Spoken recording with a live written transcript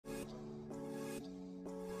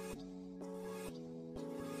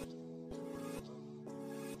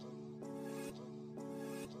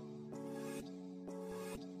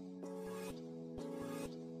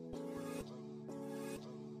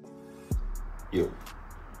Yo,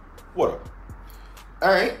 what up? All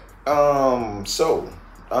right.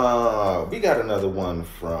 We got another one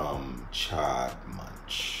from Chad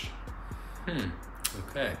Munch.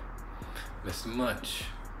 Okay. Mr. Munch.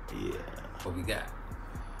 Yeah. What we got?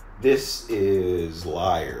 This is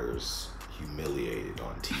LIARS, Humiliated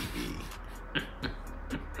on TV.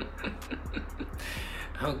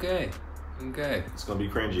 Okay. It's gonna be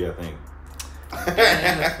cringy, I think.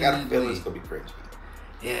 Yeah, I got a feeling it's gonna be cringy.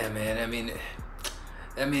 Yeah, man.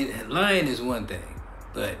 I mean, lying is one thing,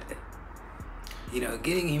 but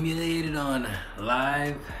getting humiliated on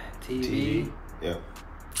live TV. Yep,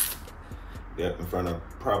 in front of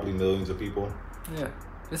probably millions of people. Yeah.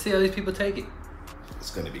 Let's see how these people take it.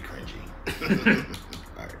 It's gonna be cringy.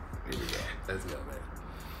 All right, here we go. Let's go, man.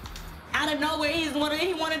 Out of nowhere, he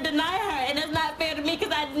wanted to deny her, and it's not fair to me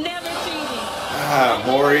because I never cheated.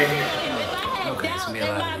 Maury. If I had Okay, doubt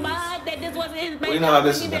in my mind that this wasn't his baby, We know how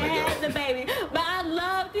this I is wouldn't gonna even go. have the baby. But I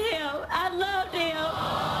loved him.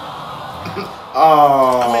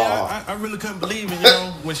 Oh. I mean, I really couldn't believe it,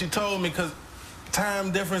 when she told me, because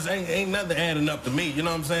time difference ain't nothing adding up to me. You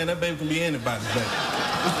know what I'm saying? That baby can be anybody's baby.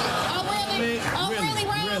 Oh, really?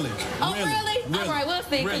 Really? Oh, really? All right, we'll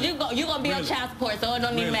see. Because you're going to be on child support, so it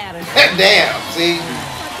don't even matter. Damn, see? I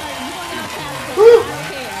don't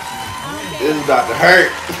care. This is about to hurt.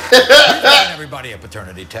 Giving everybody a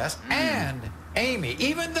paternity test. And Amy,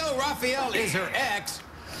 even though Raphael is her ex,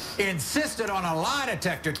 insisted on a lie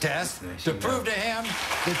detector test to prove to him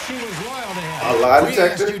that she was loyal to him. A lie We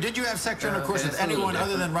detector? asked you, did you have sexual intercourse with anyone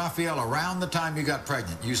other than Raphael around the time you got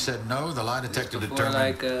pregnant? You said no. The lie detector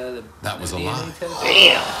determined that was a lie.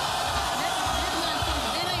 Damn.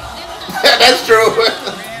 That's true.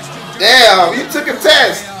 Damn, you took a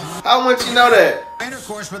test. How much you know that?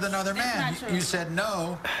 Intercourse with another man. You said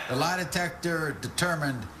no. The lie detector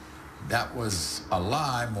determined that was a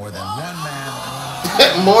lie. More than one man.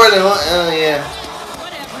 More than one. Yeah.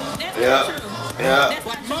 Whatever. Yeah.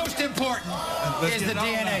 Most important is the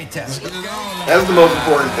DNA test. That's the most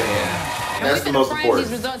important thing. That's the most important.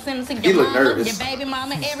 He looked nervous. Your baby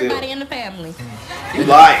mama, everybody in the family. You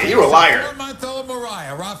lying. You're a liar. 4-month-old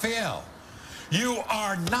Mariah, Raphael, you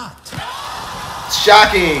are not.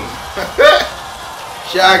 Shocking.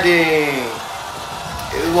 Shocking.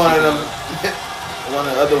 It's one of them. One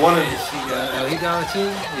of the other one of. He gone too?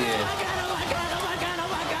 Yeah.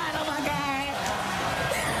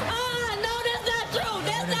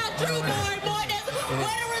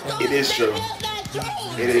 It is true.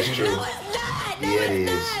 It is true. Yeah, it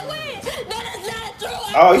is.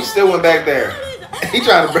 Oh, he still went back there. He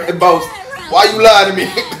trying to boast. Why you lie to me?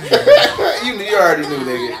 you already knew,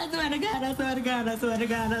 nigga. I swear to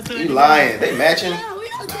God. You lying. They matching. I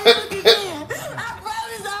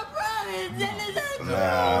promise.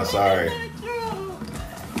 Nah, sorry.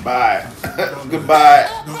 Bye. Goodbye.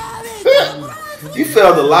 You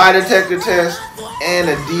failed the lie detector test and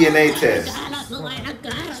a DNA test.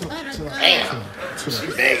 Damn. She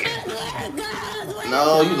begging.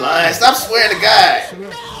 No, you lying. Stop swearing to God.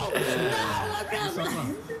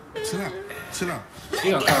 Sit up. He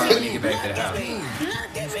gonna call her when he get back to the house.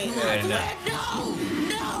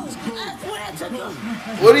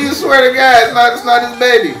 What do you swear to God? It's not his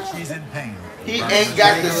baby. She's in pain. He ain't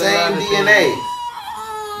got the same DNA.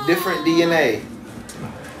 Different DNA.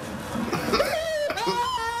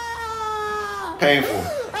 Painful.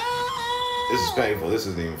 This is painful. This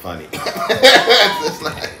isn't even funny. It's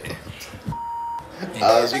not.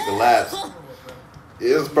 She collapsed.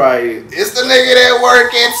 It's the nigga that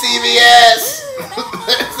work at CVS.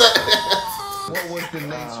 What was the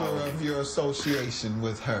nature of your association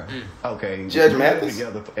with her? Okay. Judge we Mathis? lived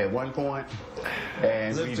together at one point,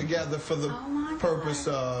 and Lived together for the purpose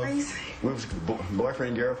of... we was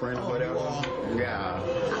boyfriend, girlfriend, or whatever. Yeah.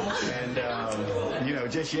 And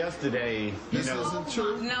just yesterday, This isn't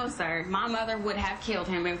true? No, sir. My mother would have killed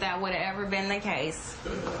him if that would have ever been the case.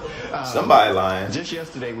 Somebody lying. Just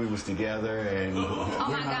yesterday we was together and we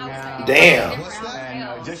hung out. Damn. What's that?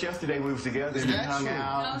 And just yesterday we was together and we that hung true? No,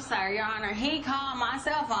 out. sir, Your Honor. He called my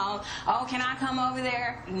cell phone. Oh, can I come over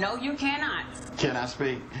there? No, you cannot. Can I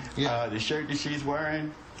speak? Yeah. The shirt that she's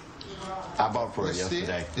wearing, I bought for her Let's see.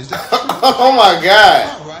 yesterday. Is that true? Oh my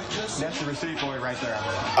God. All right, That's the receipt for it right there.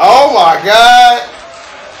 Oh my God.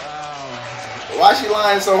 Why she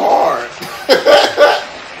lying so hard?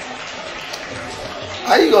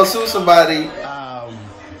 How you gonna sue somebody?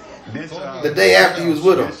 This Go ahead. The day after you was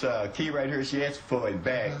with him. This key right here, she asked for it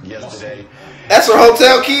back yesterday. That's her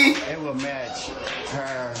hotel key? It will match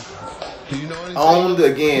her. Do you know anything? Owned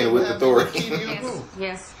again with authority. Yes,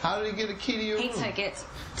 yes. How did he get a key to your room? He took it.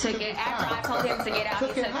 Took it after I told him to get out. He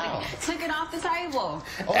took it off the table.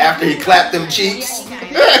 After he clapped them cheeks.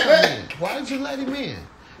 Why did you let him in?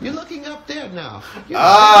 You're looking up there now.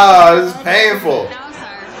 Ah, this is painful. No,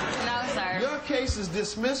 sir. No, sir. Your case is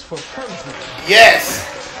dismissed for perjury. Yes.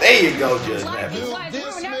 There you go, Judge Matthews.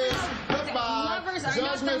 Lovers are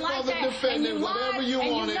nothing like that. And you lied, and you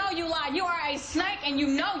know you lied. You are a snake, and you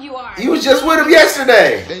know you are. You was just with him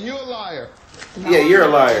yesterday. And you're a liar. Yeah, you're a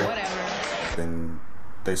liar. Whatever. And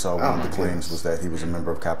they saw one of the claims was that he was a member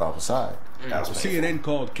of Kappa Alpha Psi. CNN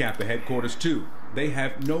called Kappa headquarters too. They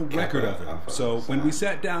have no record of him. So when we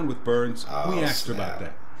sat down with Burns, we asked about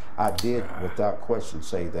that. I did, without question,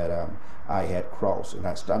 say that I had crossed, and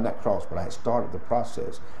I'm not crossed, but I had started the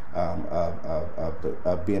process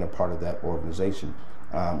of being a part of that organization.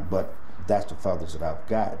 But that's the furthest that I've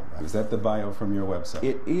gotten. Is that the bio from your website?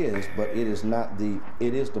 It is, but it is not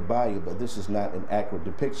it is the bio, but this is not an accurate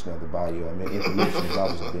depiction of the bio. I mean, information has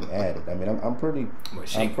always been added. I mean, I own up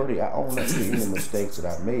to any mistakes that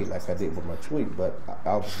I made, like I did with my tweet, but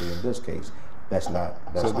obviously in this case, that's not.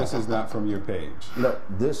 So this is not from your page? No,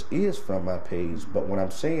 this is from my page, but what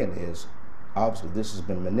I'm saying is, obviously this has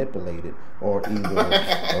been manipulated or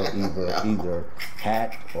either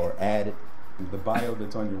hacked or added. The bio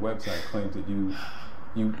that's on your website claims that you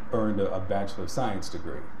earned a Bachelor of Science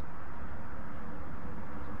degree.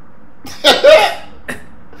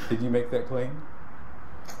 Did you make that claim?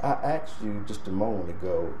 I asked you just a moment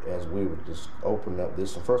ago as we were just opening up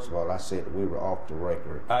this. And first of all, I said that we were off the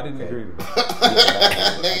record. I didn't agree to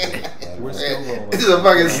that. We're still rolling. This is a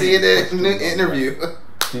fucking CNN interview.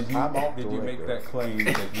 Did you make that claim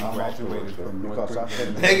that you graduated from North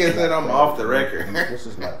Carolina? Nigga said I'm off the record. This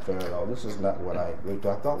is not fair at all. This is not what I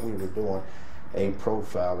thought we were doing a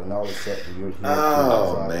profile, and all of a sudden you're here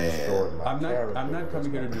to destroy my character. I'm not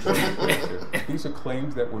coming here to destroy your character. These are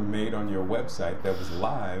claims that were made on your website that was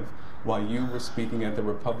live while you were speaking at the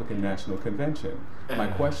Republican National Convention. My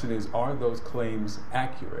question is, are those claims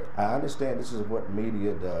accurate? I understand this is what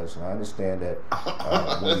media does, and I understand that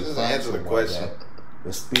when you find someone that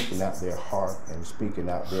is speaking out their heart and speaking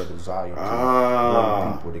out their desire to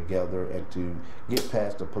bring people together and to get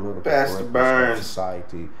past the political correctness of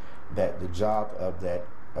society, that the job of that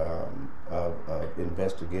of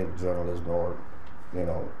investigative journalism, or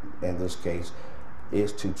in this case,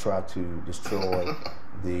 is to try to destroy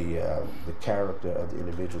the character of the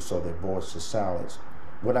individual so their voice is silenced.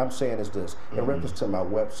 What I'm saying is this: in reference to my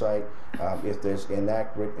website, if there's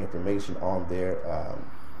inaccurate information on there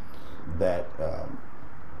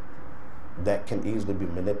that can easily be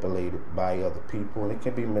manipulated by other people, and it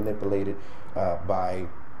can be manipulated by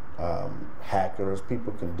hackers.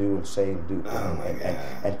 People can do and say and do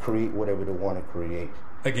and create whatever they want to create.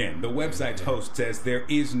 Again, the website's host says there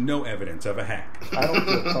is no evidence of a hack. I don't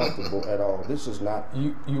feel comfortable at all. This is not.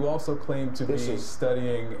 You also claim to be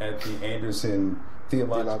studying at the Anderson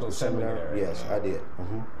Theological Seminary. Yes, I did.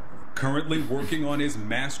 Currently working on his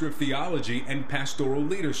Master of Theology and Pastoral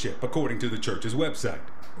Leadership, according to the church's website.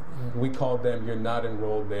 We called them, you're not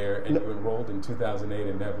enrolled there, and you enrolled in 2008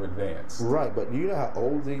 and never advanced. Right, but you know how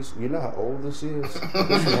old this is?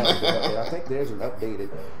 I think there's an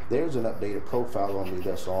updated profile on me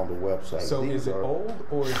that's on the website. So is it old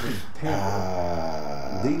or is it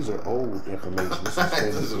tampered? These are old information.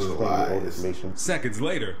 This is old information. Seconds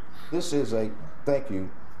later. This is thank you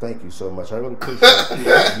so much. I really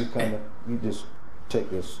appreciate you coming. You just take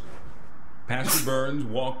this. Pastor Burns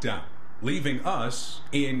walked out, leaving us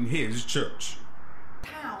in his church.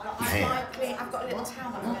 I've got a little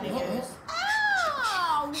towel I'm going to use.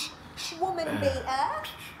 Oh, woman beater.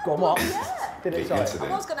 Go on, what? Yeah. Did it sorry? I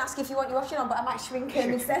was going to ask if you want your washing on, but I might shrink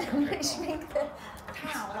him instead. I might shrink the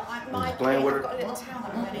towel. I've got a little towel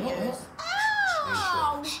I'm going to use.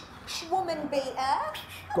 Oh, woman beater.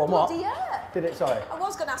 Go on, what? Yeah. Did it sorry? I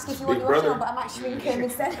was going to ask if you want your washing on, but I might shrink him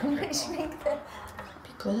instead. I might shrink the...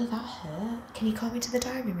 Brother, that hurt. Can you call me to the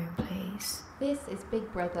diary room, please? This is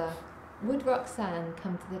Big Brother. Would Roxanne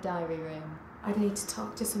come to the diary room? I need to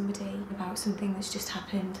talk to somebody about something that's just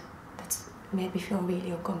happened that's made me feel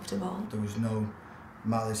really uncomfortable. There was no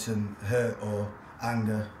malice and hurt or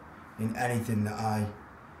anger in anything that I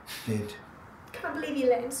did. Can't believe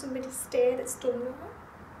you're letting somebody stay that's done that.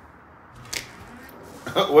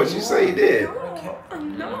 What'd you say you did? No,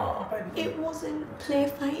 I'm not. It wasn't play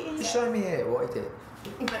fighting. Show me here what he did.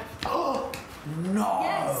 Oh no!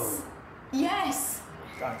 Yes. Yes.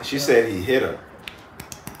 She said he hit her.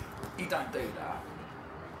 You don't do that.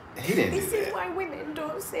 He didn't This do is that. why women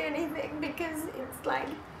don't say anything, because it's like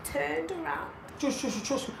turned around. Trust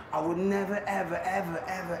me. I would never,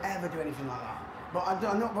 ever do anything like that. But I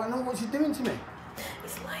know what she's doing to me.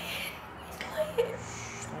 He's lying.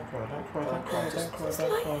 Don't cry. He's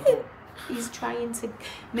lying. He's trying to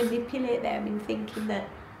manipulate them in thinking that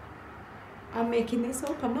I'm making this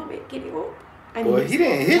up. I'm not making it up. And Well, he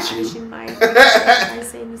didn't hit you.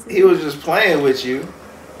 He was just playing with you,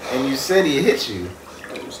 and you said he hit you.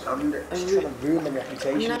 She's trying to ruin my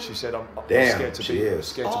reputation. She said, I'm Damn, scared to she be is.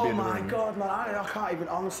 scared to be in the room. Oh my God, man, I can't even,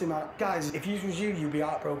 honestly, man. Guys, if you was you, you'd be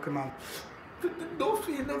heartbroken, man.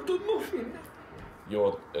 Nothing, I've done nothing.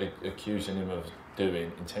 You're accusing him of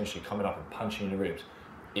doing, intentionally coming up and punching in the ribs,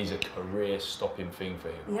 is a career-stopping thing for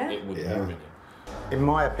him. Yeah. It would ruin him. In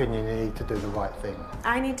my opinion, you need to do the right thing.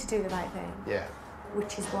 I need to do the right thing. Yeah.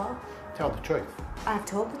 Which is what? Tell the truth. I've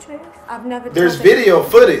told the truth. I've never There's told the video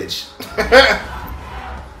footage.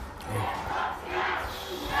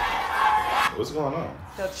 What's going on?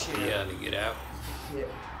 Yeah, to get out.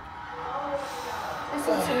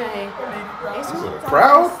 Listen to me. It's Is it a not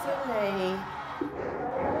crowd? silly.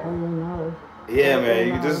 Oh no. Yeah, man.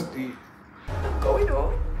 You just I'm going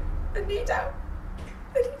home. I need out.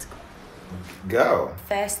 I need to go.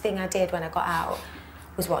 First thing I did when I got out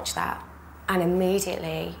was watch that, and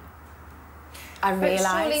immediately I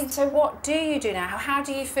realised. So what do you do now? How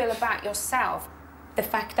do you feel about yourself? The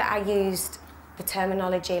fact that I used the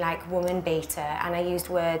terminology like woman beater, and I used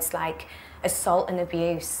words like assault and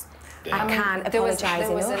abuse. I can't apologise enough.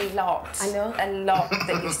 There was a lot. I know. A lot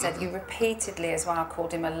that you said. You repeatedly as well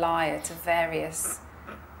called him a liar to various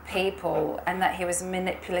people, and that he was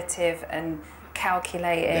manipulative and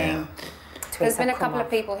calculating. There's been a couple of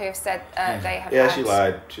people who have said they have had she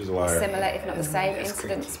lied. She's a liar. similar, if not the same,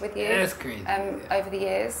 incidents with you That's crazy. over the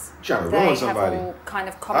years. Trying to ruin They have somebody. all kind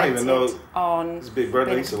of I don't even know commented on his big brother,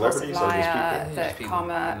 being a these celebrities, compulsive or just liar, people. that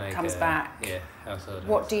karma like, comes back. Yeah, household.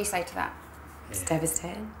 What do you say to that? It's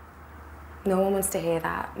devastating. No one wants to hear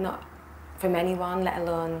that, not from anyone, let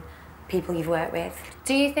alone people you've worked with.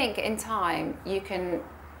 Do you think in time you can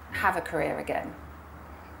have a career again?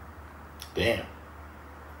 Damn.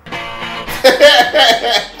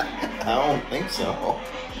 I don't think so.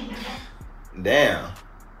 Damn.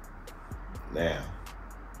 Yeah,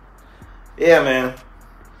 man.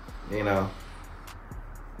 You know.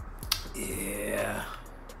 Yeah,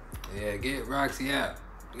 get Roxy out.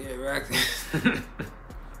 Get Roxy.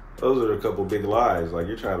 Those are a couple big lies. Like,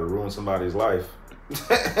 you're trying to ruin somebody's life.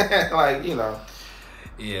 Like, you know.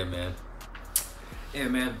 Yeah, man.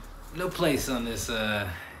 No place on this, no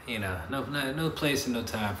place and no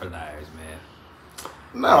time for liars, man.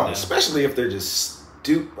 No, especially if they're just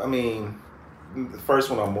stupid. I mean, the first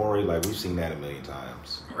one on Maury, like, we've seen that a million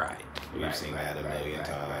times. Right. We've seen that a million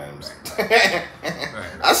times. Right.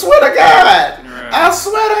 I swear to God. Right. I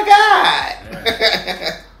swear to God.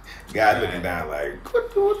 Right. God looking down like,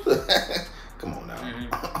 what the? Come on now.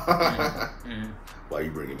 Why are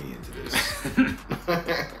you bringing me into this?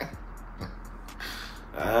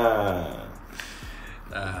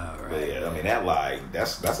 But yeah, I mean, that lie,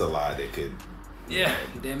 that's a lie that could... Yeah,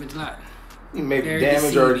 damage lot. Maybe Very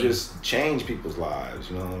damage or deceiving. just change people's lives,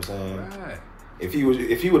 you know what I'm saying? Right. If he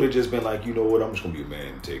would have just been like, you know what, I'm just gonna be a man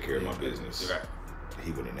and take care of my business. Right.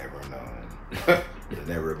 He would have never known. Would have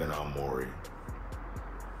never been on Maury.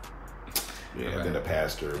 Yeah, Right. then the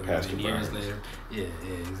pastor Years Burns. later. Yeah,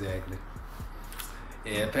 exactly.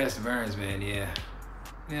 Yeah, Pastor Burns, man, yeah.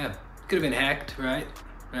 Could have been hacked, right?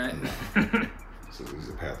 So he's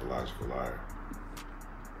a pathological liar.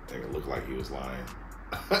 Think it looked like he was lying.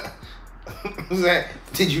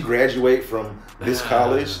 Did you graduate from this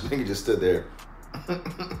college? I think he just stood there.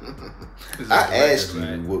 I asked you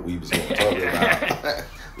what we was going to talk about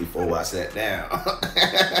before I sat down.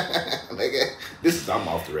 I'm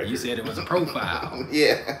off the record. You said it was a profile.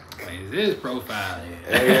 Yeah. Wait, is this profile?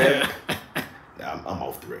 Yeah. I'm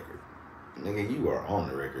off the record. Nigga, you are on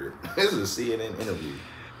the record. This is a CNN interview.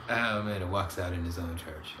 Oh man, it walks out in his own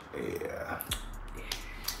church.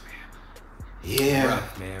 Yeah.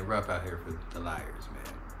 Rough, man. Rough out here for the liars,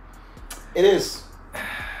 man. It is.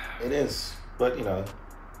 But, you know,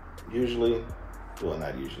 usually, well,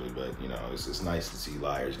 not usually, but, you know, it's nice to see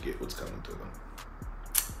liars get what's coming to them.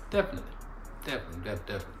 Definitely.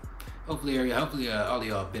 Hopefully all of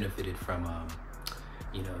y'all benefited from,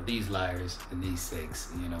 these liars and these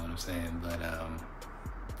sakes. You know what I'm saying? But,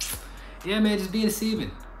 yeah, man, just be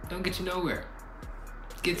deceiving. Don't get you nowhere.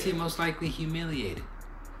 Gets you most likely humiliated.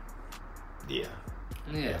 Yeah,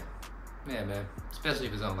 man. Especially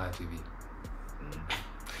if it's on live TV.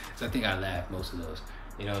 So I think I laughed most of those.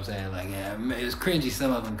 You know what I'm saying? Like, yeah, it was cringy,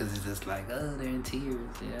 some of them, because it's just like, oh, they're in tears.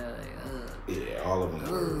 Yeah, like, yeah, all of them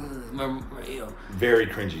were you know, very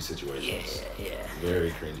cringy situations. Yeah.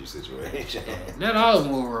 Very cringy situations. Yeah. Not all of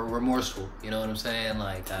them were remorseful. You know what I'm saying?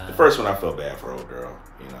 Like the first one, I felt bad for old girl.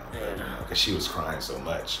 You know, because she was crying so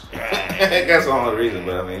much. That's the only reason.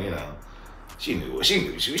 But I mean, you know, she knew.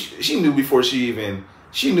 She knew before she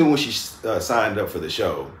knew when she signed up for the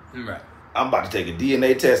show. Right. I'm about to take a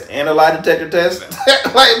DNA test and a lie detector test.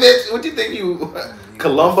 Like, bitch, what you think you,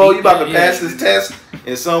 Columbo? You about to pass this test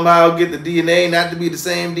and somehow get the DNA not to be the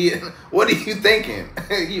same DNA? What are you thinking?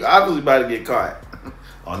 You obviously about to get caught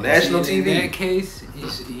on national TV. In that case,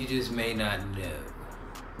 you just may not know.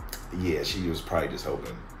 Yeah, she was probably just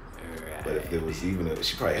hoping. Right. But if it was even,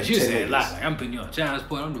 she probably had. She said, like, I'm putting you on child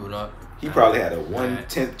support. I'm doing all. He probably had a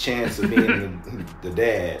 1/10 chance of being the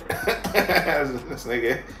dad. This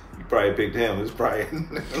nigga. Probably picked him. It was probably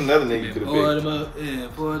another nigga you could have picked. Them up, yeah,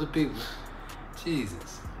 4 other people.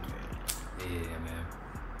 Jesus. Yeah, man.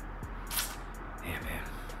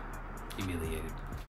 Humiliated.